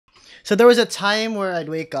So there was a time where I'd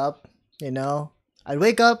wake up, I'd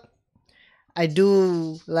wake up, I'd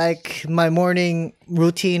do like my morning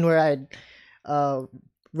routine where I'd uh,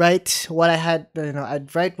 write what I had,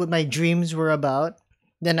 I'd write what my dreams were about.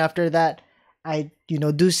 Then after that, I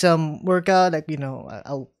do some workout, like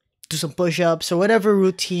I'll do some push-ups or whatever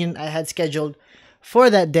routine I had scheduled for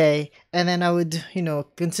that day, and then I would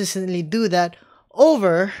consistently do that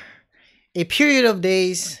over a period of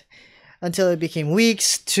days until it became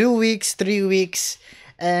weeks, 2 weeks, 3 weeks,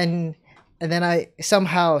 and then I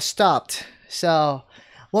somehow stopped. So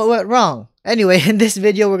what went wrong? Anyway, in this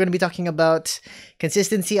video, we're going to be talking about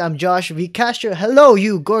consistency. I'm joshVcastro. Hello,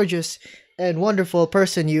 you gorgeous and wonderful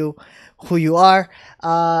person, you, who you are.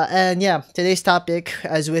 And yeah, today's topic,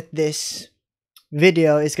 as with this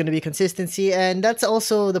video, is going to be consistency, and that's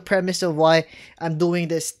also the premise of why I'm doing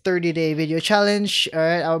this 30-day video challenge. All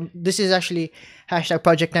right, this is actually hashtag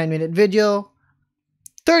Project 9-minute video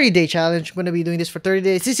 30-day challenge. I'm going to be doing this for 30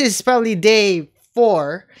 days. This is probably day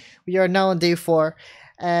 4. We are now on day 4,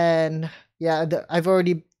 and yeah, I've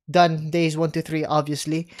already done days 1 to 3,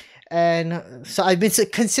 obviously. And so I've been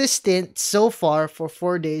consistent so far for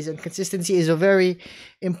 4 days, and consistency is a very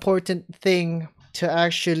important thing to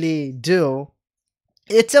actually do.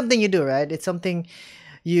 It's something you do, right? It's something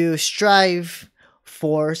you strive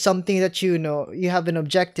for, something that you have an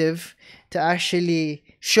objective to actually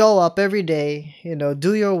show up every day,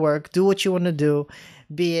 do your work, do what you want to do,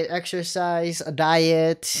 be it exercise, a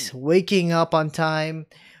diet, waking up on time,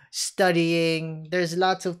 studying. There's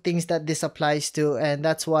lots of things that this applies to, and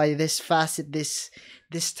that's why this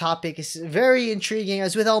topic is very intriguing.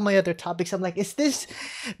 As with all my other topics, I'm like, is this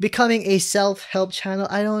becoming a self-help channel?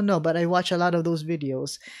 I don't know, but I watch a lot of those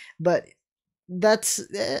videos. But that's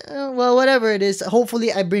well, whatever it is,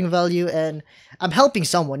 hopefully I bring value and I'm helping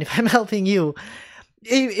someone. If I'm helping you,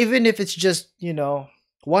 even if it's just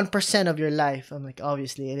 1% of your life, I'm like,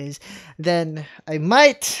 obviously it is, then I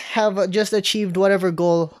might have just achieved whatever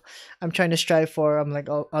goal I'm trying to strive for. I'm like,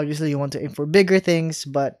 oh, obviously you want to aim for bigger things,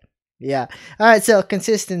 but yeah. All right, so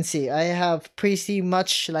consistency. I have pretty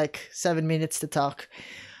much like 7 minutes to talk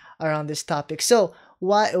around this topic. So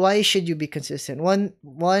why should you be consistent?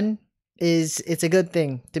 One is, it's a good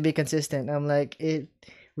thing to be consistent. I'm like, it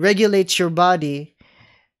regulates your body,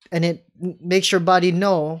 and it makes your body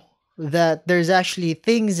know that there's actually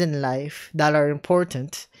things in life that are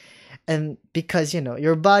important. And because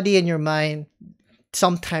your body and your mind,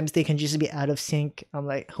 sometimes they can just be out of sync. I'm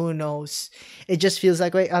like, who knows? It just feels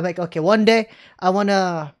like, wait, I'm like, okay, one day I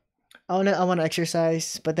wanna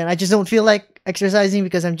exercise, but then I just don't feel like exercising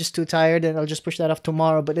because I'm just too tired, and I'll just push that off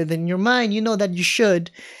tomorrow. But then in your mind, that you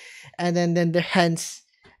should, and then hence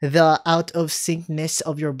the out of syncness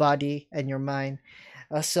of your body and your mind.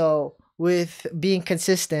 So with being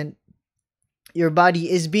consistent, your body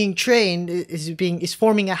is being trained, is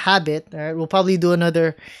forming a habit. All right, we'll probably do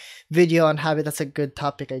another video on habit. That's a good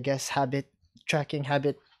topic, I guess. Habit tracking,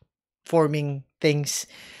 habit forming things.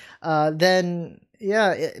 Then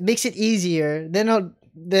yeah, it makes it easier.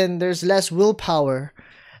 Then there's less willpower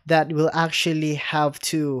that will actually have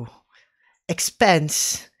to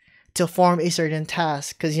expense to form a certain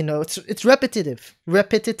task, because it's repetitive.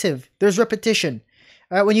 There's repetition.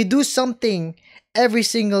 All right, when you do something every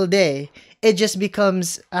single day, it just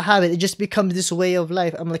becomes a habit. It just becomes this way of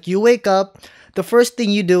life. I'm like, you wake up, the first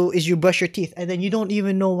thing you do is you brush your teeth, and then you don't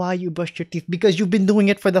even know why you brushed your teeth, because you've been doing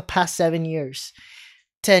it for the past 7 years,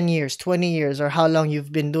 10 years, 20 years, or how long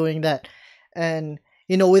you've been doing that. And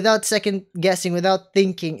without second guessing, without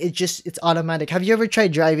thinking, it's automatic. Have you ever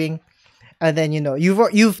tried driving, and then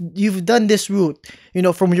you've done this route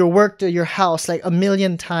from your work to your house like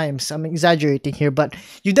 1,000,000 times? I'm exaggerating here, but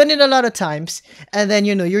you've done it a lot of times, and then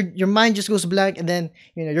your mind just goes blank, and then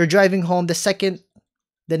you're driving home.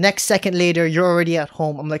 The next second later, you're already at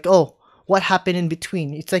home. I'm like, oh, what happened in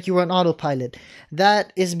between? It's like you were on autopilot.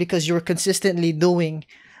 That is because you were consistently doing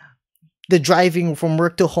the driving from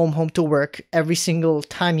work to home, home to work, every single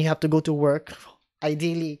time you have to go to work.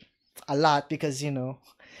 Ideally a lot, because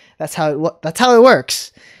that's how it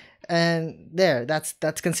works. And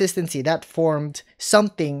that's consistency. That formed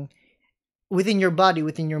something within your body,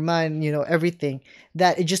 within your mind, everything,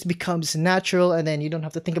 that it just becomes natural, and then you don't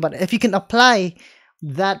have to think about it. If you can apply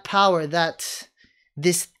that power, that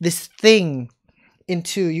this thing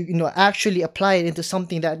into actually apply it into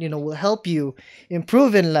something that will help you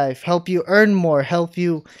improve in life, help you earn more, help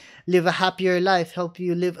you live a happier life, help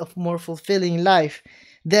you live a more fulfilling life,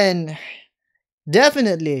 then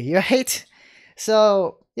definitely, right?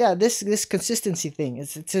 So yeah, this consistency thing,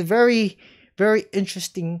 it's a very, very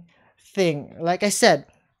interesting thing. Like I said,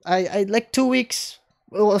 I like 2 weeks,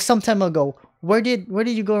 well, some time ago, where did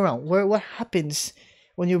you go wrong? What happens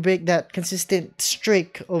when you break that consistent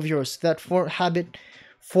streak of yours, that habit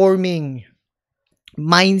forming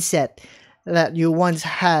mindset that you once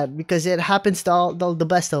had? Because it happens to all the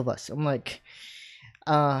best of us. I'm like,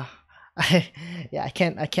 uh, yeah, I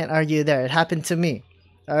can't argue there. It happened to me.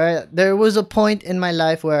 All right, there was a point in my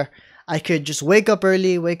life where I could just wake up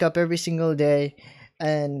early, wake up every single day,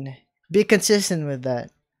 and be consistent with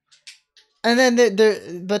that. And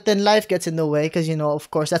then but then life gets in the way, because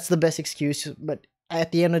of course that's the best excuse. But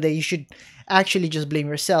at the end of the day, you should actually just blame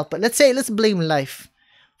yourself. But let's blame life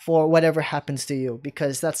for whatever happens to you,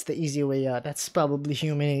 because that's the easy way out. That's probably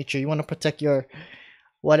human nature. You want to protect your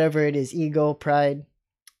whatever it is, ego, pride.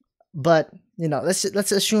 But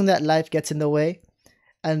let's assume that life gets in the way,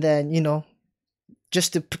 and then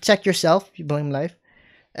just to protect yourself, you blame life,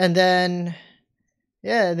 and then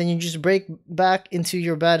yeah, then you just break back into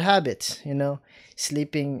your bad habits.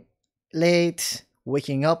 Sleeping late,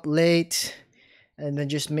 waking up late, and then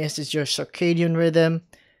just misses your circadian rhythm,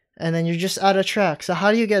 and then you're just out of track. So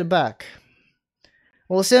how do you get back?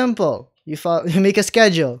 Well, simple. You make a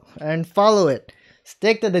schedule and follow it.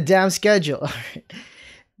 Stick to the damn schedule.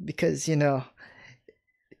 Because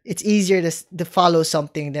it's easier to follow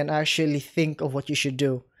something than actually think of what you should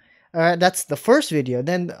do. All right, that's the first video.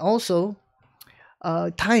 Then also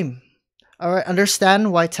time. All right,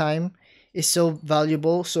 understand why time is so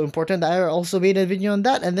valuable, so important. I also made a video on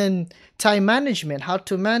that. And then time management, how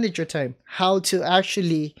to manage your time, how to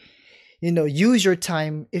actually use your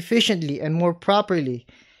time efficiently and more properly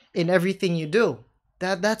in everything you do.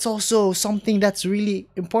 That's also something that's really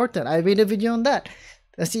important. I made a video on that.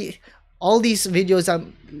 See, all these videos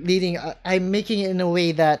I'm making it in a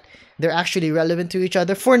way that they're actually relevant to each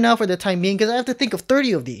other for now, for the time being, because I have to think of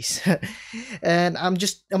 30 of these. And I'm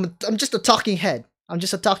just a talking head. I'm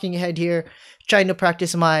just a talking head here, trying to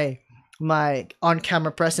practice my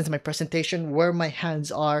on-camera presence, my presentation, where my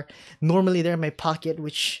hands are. Normally they're in my pocket,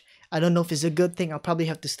 which I don't know if it's a good thing. I'll probably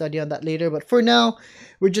have to study on that later. But for now,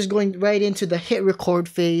 we're just going right into the hit record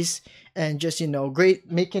phase, and just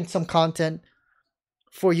making some content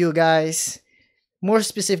for you guys, more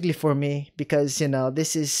specifically for me, because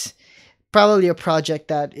this is probably a project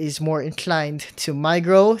that is more inclined to my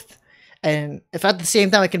growth. And if at the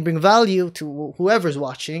same time I can bring value to whoever's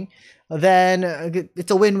watching, then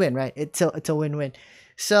it's a win-win, right? It's a win-win.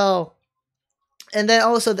 So, and then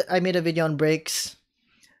also I made a video on breaks.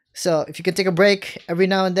 So if you can take a break every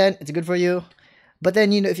now and then, it's good for you. But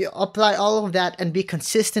then, if you apply all of that and be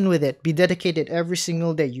consistent with it, be dedicated every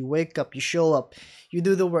single day. You wake up, you show up, you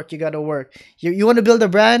do the work, you gotta work. You want to build a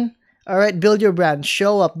brand? All right, build your brand,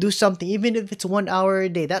 show up, do something, even if it's 1 hour a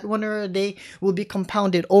day. That 1 hour a day will be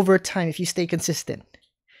compounded over time if you stay consistent.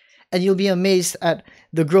 And you'll be amazed at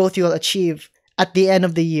the growth you'll achieve at the end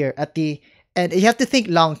of the year. And you have to think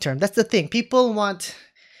long term. That's the thing. People want,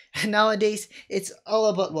 nowadays, it's all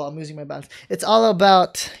about, well, I'm losing my balance. It's all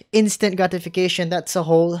about instant gratification. That's a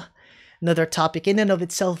whole another topic in and of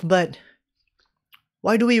itself. But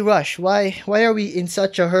why do we rush? Why are we in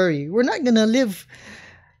such a hurry? We're not gonna live.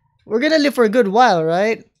 We're gonna live for a good while,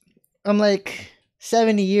 right? I'm like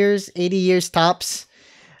 70 years, 80 years tops.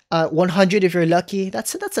 100 if you're lucky.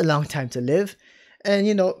 That's a long time to live. And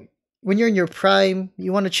when you're in your prime,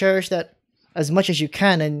 you want to cherish that as much as you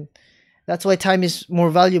can. And that's why time is more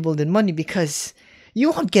valuable than money, because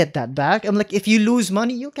you won't get that back. I'm like, if you lose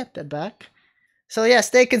money, you'll get that back. So yeah,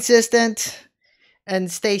 stay consistent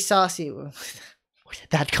and stay saucy. Where did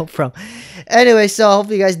that come from? Anyway, so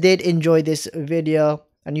hopefully you guys did enjoy this video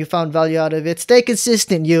and you found value out of it. Stay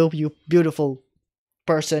consistent, you beautiful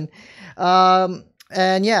person.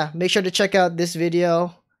 And yeah, make sure to check out this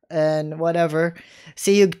video and whatever.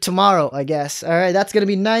 See you tomorrow, I guess. All right, that's gonna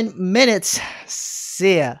be 9 minutes.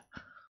 See ya.